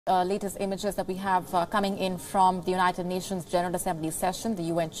Latest images that we have coming in from the United Nations General Assembly session, the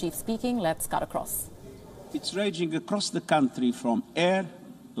UN chief speaking. Let's cut across. It's raging across the country from air,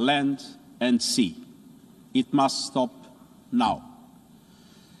 land and sea. It must stop now.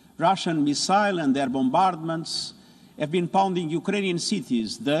 Russian missile and air bombardments have been pounding Ukrainian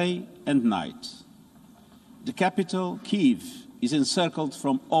cities day and night. The capital, Kyiv, is encircled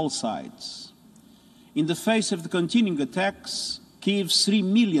from all sides. In the face of the continuing attacks, Kyiv's 3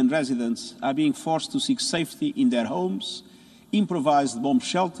 million residents are being forced to seek safety in their homes, improvised bomb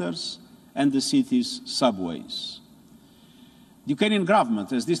shelters, and the city's subways. The Ukrainian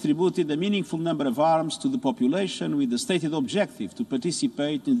government has distributed a meaningful number of arms to the population with the stated objective to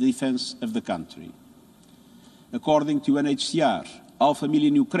participate in the defense of the country. According to UNHCR,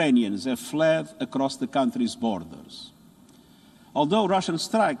 500,000 Ukrainians have fled across the country's borders. Although Russian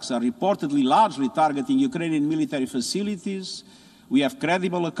strikes are reportedly largely targeting Ukrainian military facilities, we have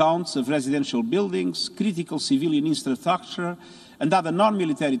credible accounts of residential buildings, critical civilian infrastructure, and other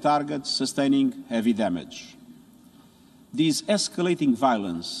non-military targets sustaining heavy damage. This escalating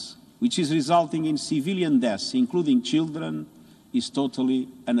violence, which is resulting in civilian deaths, including children, is totally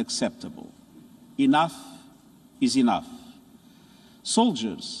unacceptable. Enough is enough.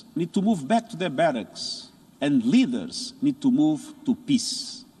 Soldiers need to move back to their barracks, and leaders need to move to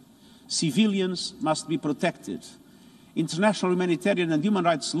peace. Civilians must be protected. International humanitarian and human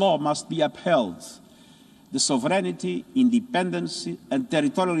rights law must be upheld. The sovereignty, independence, and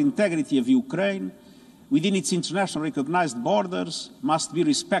territorial integrity of Ukraine within its internationally recognized borders must be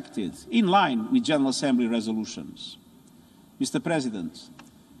respected, in line with General Assembly resolutions. Mr. President,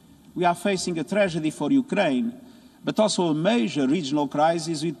 we are facing a tragedy for Ukraine, but also a major regional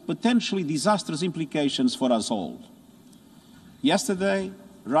crisis with potentially disastrous implications for us all. Yesterday,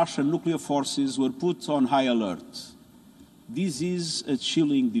 Russian nuclear forces were put on high alert. This is a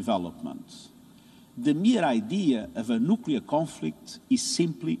chilling development. The mere idea of a nuclear conflict is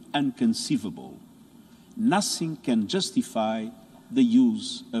simply inconceivable. Nothing can justify the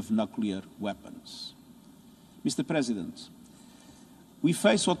use of nuclear weapons. Mr. President, we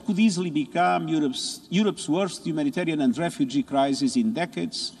face what could easily become Europe's worst humanitarian and refugee crisis in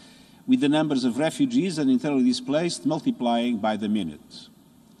decades, with the numbers of refugees and internally displaced multiplying by the minute.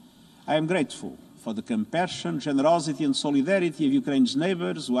 I am grateful for the compassion, generosity and solidarity of Ukraine's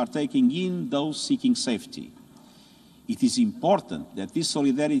neighbours who are taking in those seeking safety. It is important that this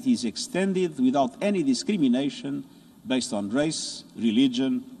solidarity is extended without any discrimination based on race,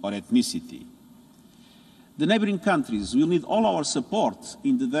 religion or ethnicity. The neighbouring countries will need all our support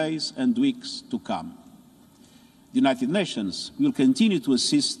in the days and weeks to come. The United Nations will continue to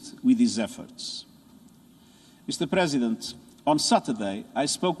assist with these efforts. Mr. President, on Saturday, I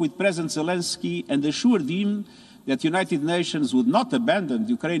spoke with President Zelensky and assured him that the United Nations would not abandon the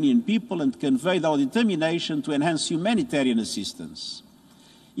Ukrainian people and conveyed our determination to enhance humanitarian assistance.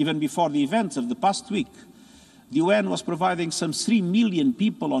 Even before the events of the past week, the UN was providing some 3 million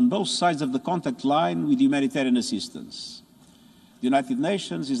people on both sides of the contact line with humanitarian assistance. The United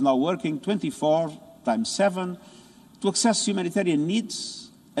Nations is now working 24/7 to access humanitarian needs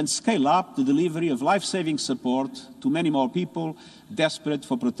and scale up the delivery of life-saving support to many more people desperate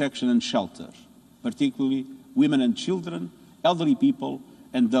for protection and shelter, particularly women and children, elderly people,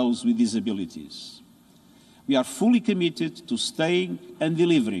 and those with disabilities. We are fully committed to staying and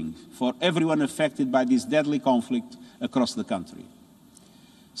delivering for everyone affected by this deadly conflict across the country.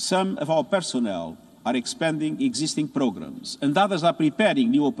 Some of our personnel are expanding existing programs, and others are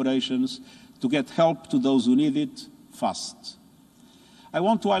preparing new operations to get help to those who need it fast. I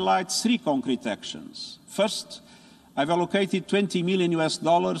want to highlight 3 concrete actions. First, I've allocated $20 million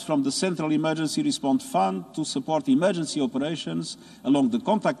from the Central Emergency Response Fund to support emergency operations along the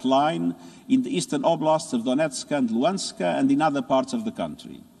contact line in the eastern oblasts of Donetsk and Luhansk and in other parts of the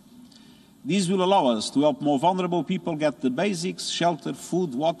country. These will allow us to help more vulnerable people get the basics, shelter,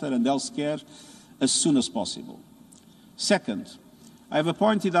 food, water and health care as soon as possible. Second, I have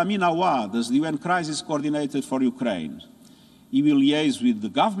appointed Amin Awad as the UN Crisis Coordinator for Ukraine. He will liaise with the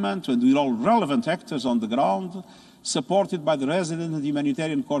government and with all relevant actors on the ground, supported by the resident and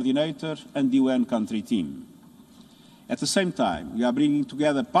humanitarian coordinator and the UN country team. At the same time, we are bringing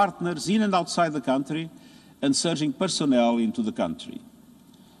together partners in and outside the country and surging personnel into the country.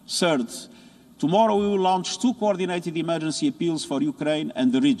 Third, tomorrow we will launch 2 coordinated emergency appeals for Ukraine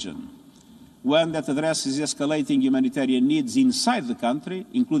and the region. One that addresses escalating humanitarian needs inside the country,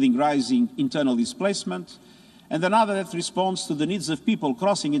 including rising internal displacement, and another that responds to the needs of people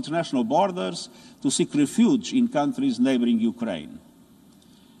crossing international borders to seek refuge in countries neighbouring Ukraine.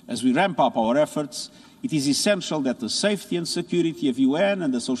 As we ramp up our efforts, It is essential that the safety and security of UN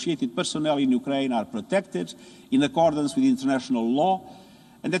and associated personnel in Ukraine are protected in accordance with international law,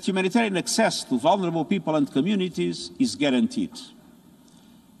 and that humanitarian access to vulnerable people and communities is guaranteed.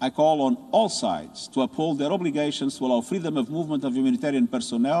 I call on all sides to uphold their obligations to allow freedom of movement of humanitarian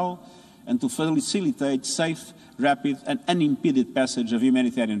personnel and to facilitate safe, rapid and unimpeded passage of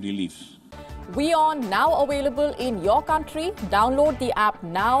humanitarian relief. WION now available in your country. Download the app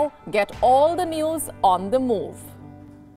now. Get all the news on the move.